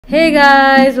Hey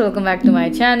guys, welcome back to my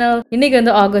channel. இன்னைக்கு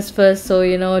வந்து August 1st, so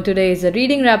today is a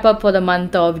reading wrap up for the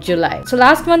month of July. So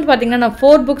last month பாத்தீங்கன்னா நான்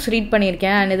 4 books read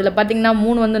பண்ணியிருக்கேன் and இதுல பாத்தீங்கன்னா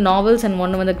 3 வந்து novels and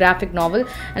 1 வந்து graphic novel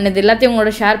and இது எல்லாத்தையும்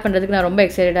உங்களோட ஷேர் பண்றதுக்கு நான் ரொம்ப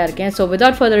எக்ஸைட்டடா இருக்கேன். So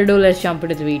without further ado, let's jump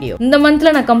into the video. இந்த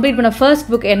monthல நான் கம்ப்ளீட் பண்ண first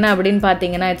book என்ன அப்படினு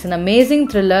பாத்தீங்கன்னா it's an amazing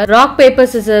thriller, Rock Paper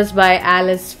Scissors by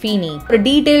Alice Feeney. ஒரு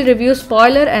detailed review,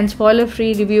 spoiler and spoiler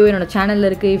free review என்னோட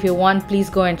சேனல்ல இருக்கு. If you want,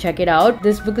 please go and check it out.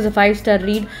 This book is a 5-star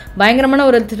read. பயங்கரமான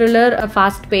ஒரு thriller, a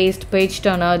fast-paced page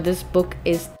turner. This book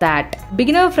is that.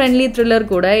 Beginner friendly thriller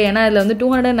கூட, ஏன்னா இதுல வந்து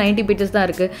 290 pages தான்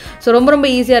இருக்கு. So ரொம்ப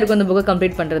ஈஸியா இருக்கும் இந்த book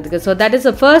கம்ப்ளீட் பண்றதுக்கு. So that is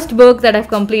the first book that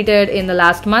I've completed in the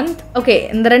last month. Okay,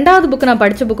 இந்த ரெண்டாவது book நான்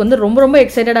படிச்ச book வந்து ரொம்ப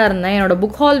எக்ஸைட்டடா இருந்தேன். என்னோட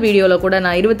book haul வீடியோல கூட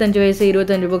நான் 25 வயசு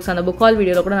 25 books அந்த book haul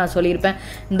வீடியோல கூட நான் சொல்லியிருப்பேன்.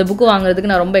 இந்த book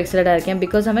வாங்குறதுக்கு நான் ரொம்ப எக்ஸைட்டடா இருக்கேன்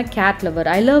because I'm a cat lover.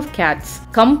 I love cats.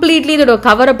 Completely இதோட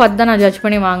கவரை பார்த்து தான் நான் ஜட்ஜ்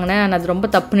பண்ணி வாங்கினேன். and அது ரொம்ப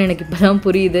தப்புன்னு எனக்கு இப்பதான்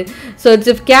புரியுது. So it's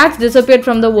If Cats Disappeared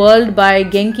from the World by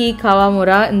Genki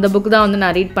Kawamura. இந்த book தான் வந்து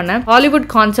நான் ரீட் பண்ணேன். Hollywood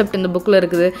concept இந்த bookல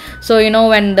இருக்குது. So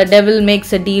when the devil makes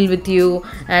a deal with you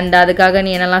and அதுக்காக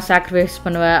நீ என்னெல்லாம் sacrifice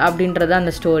பண்ணுவ அப்படின்றது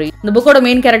அந்த ஸ்டோரி. இந்த புக்கோட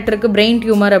மெயின் கேரக்டருக்கு பிரெயின்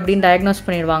டியூமர் அப்படின்னு டயக்னோஸ்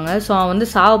பண்ணிடுவாங்க. ஸோ அவன் வந்து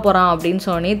சாவ போகிறான் அப்படின்னு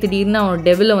சொன்னே திடீர்னு அவன்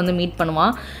டெவிலை வந்து மீட்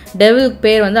பண்ணுவான். டெவிலுக்கு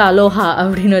பேர் வந்து அலோஹா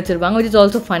அப்படின்னு வச்சிருப்பாங்க, which is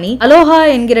also funny. Aloha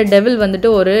என்கிற டெவில்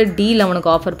வந்துட்டு ஒரு டீல்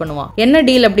அவனுக்கு ஆஃபர் பண்ணுவான். என்ன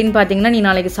டீல் அப்படின்னு பார்த்தீங்கன்னா, நீ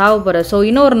நாளைக்கு சாவ போற, ஸோ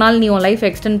இன்னொரு நாள் நீ உன் லைஃப்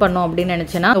எக்ஸ்டெண்ட் பண்ணும் அப்படின்னு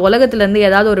நினைச்சேன்னா உலகத்துலேருந்து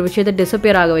ஏதாவது ஒரு விஷயத்தை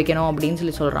டிசப்பியர் ஆக வைக்கணும்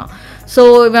அப்படின்னு சொல்கிறான். ஸோ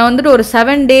இவன் வந்துட்டு ஒரு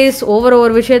 7 days ஒவ்வொரு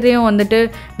விஷயத்தையும் வந்துட்டு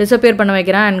டிசப்பியர் பண்ண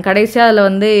வைக்கிறான். அண்ட் கடைசியாக அதில்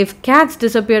வந்து if Gates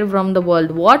disappear from the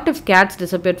world, what if Gates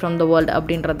disappear from the world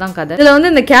அப்படின்றது தான் கதை. இதில்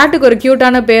வந்து இந்த கேட்டுக்கு ஒரு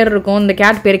க்யூட்டான பேர் இருக்கும். இந்த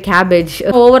கேட் பேர் கேபேஜ்.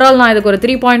 ஓவரால் நான் இதுக்கு ஒரு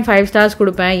 3.5 stars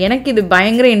கொடுப்பேன். எனக்கு இது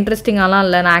பயங்கர இன்ட்ரெஸ்டிங்காலாம்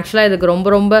இல்லை. நான் ஆக்சுவலாக இதுக்கு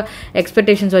ரொம்ப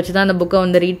எக்ஸ்பெக்டேஷன்ஸ் வச்சு தான் இந்த புக்கை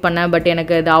வந்து ரீட் பண்ணேன். பட்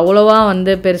எனக்கு இது அவ்வளோவா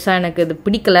வந்து பெருசாக எனக்கு இது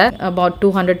பிடிக்கல. about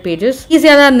 200 pages.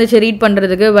 ஈஸியாக தான் இருந்துச்சு ரீட்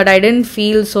பண்ணுறதுக்கு. But I tent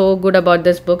feel so good about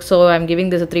this book. So I am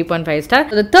giving this 3.5 star.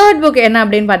 The third book என்ன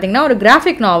அப்படின்னு பார்த்தீங்கன்னா ஒரு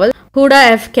graphic novel, Huda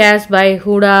F. Cass by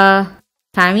Huda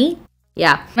Fahmy.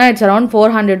 Yeah, it's around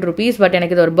 400 rupees, but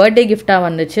எனக்கு இது ஒரு birthday gift-ஆ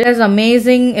வந்துச்சு. It has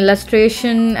amazing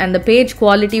illustration and the page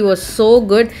quality was so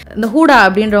good. இந்த ஹூடா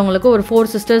அப்படின்றவங்களுக்கு ஒரு 4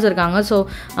 sisters இருக்காங்க. ஸோ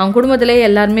அவங்க குடும்பத்திலே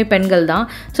எல்லாருமே பெண்கள் தான்.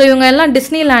 ஸோ இவங்க எல்லாம்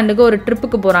டிஸ்னி லேண்டுக்கு ஒரு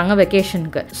ட்ரிப்புக்கு போகிறாங்க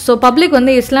வெக்கேஷனுக்கு. ஸோ பப்ளிக்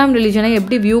வந்து இஸ்லாம் ரிலிஜனை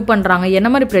எப்படி வியூ பண்ணுறாங்க,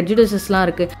 என்ன மாதிரி ப்ரெஜுடிசஸ்லாம்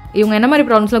இருக்குது, இவங்க என்ன மாதிரி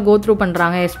ப்ராப்ளம்ஸ்லாம் கோ த்ரூ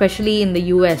பண்ணுறாங்க, எஸ்பெஷலி இந்த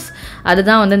US.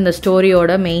 அதுதான் வந்து இந்த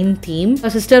ஸ்டோரியோட மெயின் தீம்.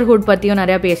 சிஸ்டர்ஹுட் பற்றியும்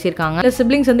நிறையா பேசியிருக்காங்க.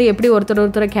 சிப்ளிங்ஸ் வந்து எப்படி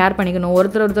ஒருத்தரை கேர் பண்ணிக்கணும்,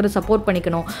 ஒருத்தர் சப்போர்ட்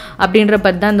பண்ணிக்கணும் அப்படின்ற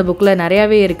பத்தி தான் இந்த புக்கில்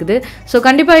நிறையாவே இருக்குது. ஸோ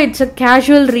கண்டிப்பாக இட்ஸ் அ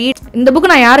கேஷுவல் ரீட். இந்த புக்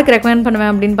நான் யாருக்கு ரெக்கமெண்ட்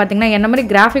பண்ணுவேன் அப்படின்னு பார்த்தீங்கன்னா, என்ன மாதிரி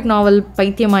கிராஃபிக் நாவல்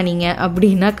பைத்தியமா நீங்கள்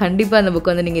அப்படின்னா கண்டிப்பாக இந்த புக்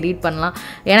வந்து நீங்கள் ரீட் பண்ணலாம்.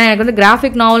 ஏன்னா எனக்கு வந்து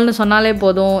கிராஃபிக் நாவல்னு சொன்னாலே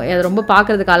போதும், அது ரொம்ப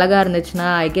பார்க்குறதுக்கு அழகாக இருந்துச்சுன்னா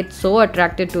I get so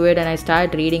attracted to it and I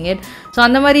start reading it. So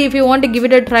அந்த மாதிரி if you want to give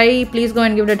it a try, please go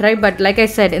and give it a try. But like I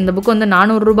set, இந்த book வந்து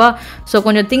 400 ரூபாய். So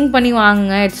கொஞ்சம் think பண்ணி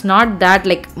வாங்குங்க. It's not that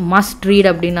like must read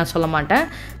அப்படின்னு நான் சொல்ல மாட்டேன்.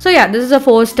 So this is a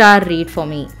 4-star read for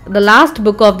me. The last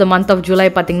book of the month of July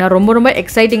பார்த்தீங்கன்னா ரொம்ப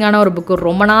எக்ஸைட்டிங்கான ஒரு புக்கு.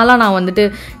 ரொம்ப நாளாக நான் வந்துட்டு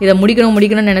இதை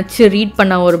முடிக்கணும்னு நினச்சி ரீட்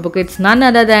பண்ண ஒரு book. It's none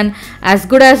other than As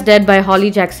Good as Dead by Holly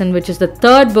Jackson, which is the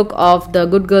third book of the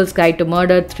Good Girls Guide to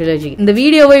Murder trilogy. இந்த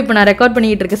வீடியோவை இப்போ நான் ரெக்கார்ட்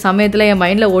பண்ணிட்டு இருக்க சமயத்தில் என்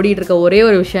மைண்டில் ஓடிட்டு இருக்க ஒரே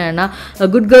ஒரு விஷயம் என்ன,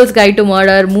 good girls guide to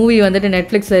murder movie வந்துட்டு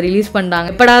நெட்ஃப்ளிக்ஸில் ரிலீஸ்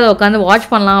பண்ணிட்டாங்க. எப்படா அதை உட்காந்து வாட்ச்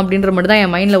பண்ணலாம் அப்படின்ற மட்டும் தான்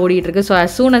என் மைண்டில் ஓடிட்டு இருக்கு. So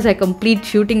as soon as I complete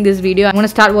shooting this video, I'm going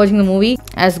to start watching the movie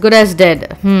As Good as Dead.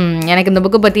 எனக்கு இந்த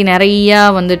புக்கை பற்றி நிறையா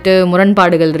வந்துட்டு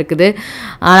முரண்பாடுகள் இருக்குது.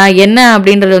 ஆனால் என்ன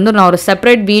அப்படின்றது வந்து நான் ஒரு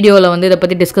செப்பரேட் வீடியோவில் வந்து இதை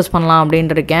பற்றி டிஸ்கஸ் பண்ணலாம்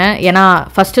அப்படின்ட்டு இருக்கேன். ஏன்னா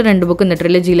ஃபஸ்ட்டு 2 புக்கு இந்த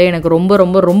ட்ரிலஜியில் எனக்கு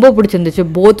ரொம்ப பிடிச்சிருந்துச்சு.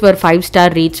 Both were 5-star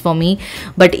reads for me.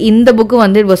 But இந்த புக்கு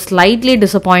வந்து it was slightly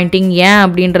disappointing. ஏன்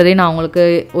அப்படின்றதே நான் உங்களுக்கு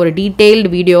ஒரு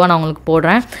டீட்டெயில்டு வீடியோவாக நான் உங்களுக்கு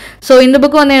போடுறேன். ஸோ இந்த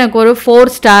புக்கு வந்து எனக்கு ஒரு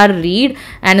 4-star read.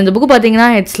 அண்ட் இந்த புக்கு பார்த்தீங்கன்னா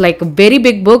it's like very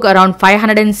big book, around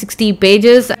 560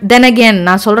 pages. Then again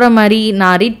நான் சொல்கிற மாதிரி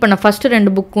நான் ரீட் பண்ண ஃபஸ்ட்டு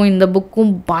 2 புக்கும் இந்த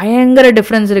புக்கும் பயங்கர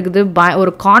டிஃப்ரென்ஸ் இருக்குது.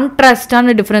 ஒரு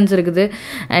கான்ட்ராஸ்டான டிஃப்ரென்ஸ் இருக்குது.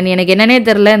 அண்ட் எனக்கு என்னன்னே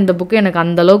தெரில, இந்த புக்கு எனக்கு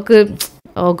அந்தளவுக்கு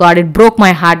oh god, it broke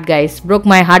my heart guys, broke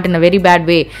my heart in a very bad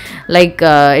way. Like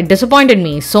it disappointed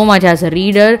me so much as a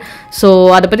reader. So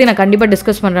அதை பற்றி நான் கண்டிப்பாக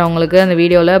டிஸ்கஸ் பண்ணுறேன் உங்களுக்கு அந்த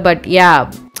வீடியோவில். But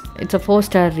it's a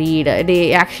 4-star read. It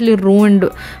actually ruined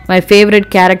my favorite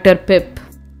character,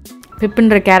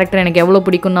 பிப்ன்ற character எனக்கு எவ்வளோ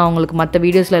பிடிக்கும் நான் உங்களுக்கு மற்ற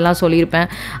வீடியோஸில் எல்லாம் சொல்லியிருப்பேன்.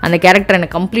 அந்த கேரக்டர்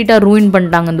எனக்கு கம்ப்ளீட்டாக ரூயின்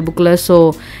பண்ணிட்டாங்க இந்த புக்கில். So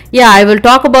I will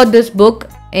talk about this book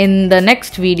in the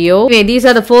next video. Okay, these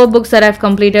are the 4 books that I've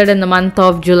completed in the month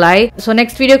of July. So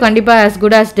next video kandipa As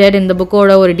Good As Dead in the book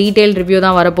oda or detailed review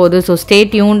dhaan varapodhu. So stay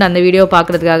tuned and the video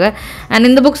paakradhukaga. And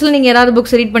in the books la neenga edavadhu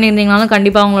books read pannirundingalum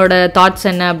kandipa ungaloda thoughts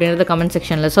enna அப்படிங்கறத comment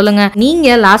section la solunga.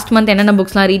 நீங்க last month என்னென்ன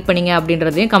books la read பண்ணீங்க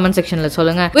அப்படிங்கறதையும் comment section la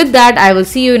solunga. With that, I will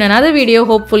see you in another video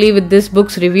hopefully with this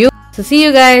books review. So see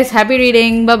you guys. Happy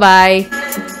reading. Bye bye.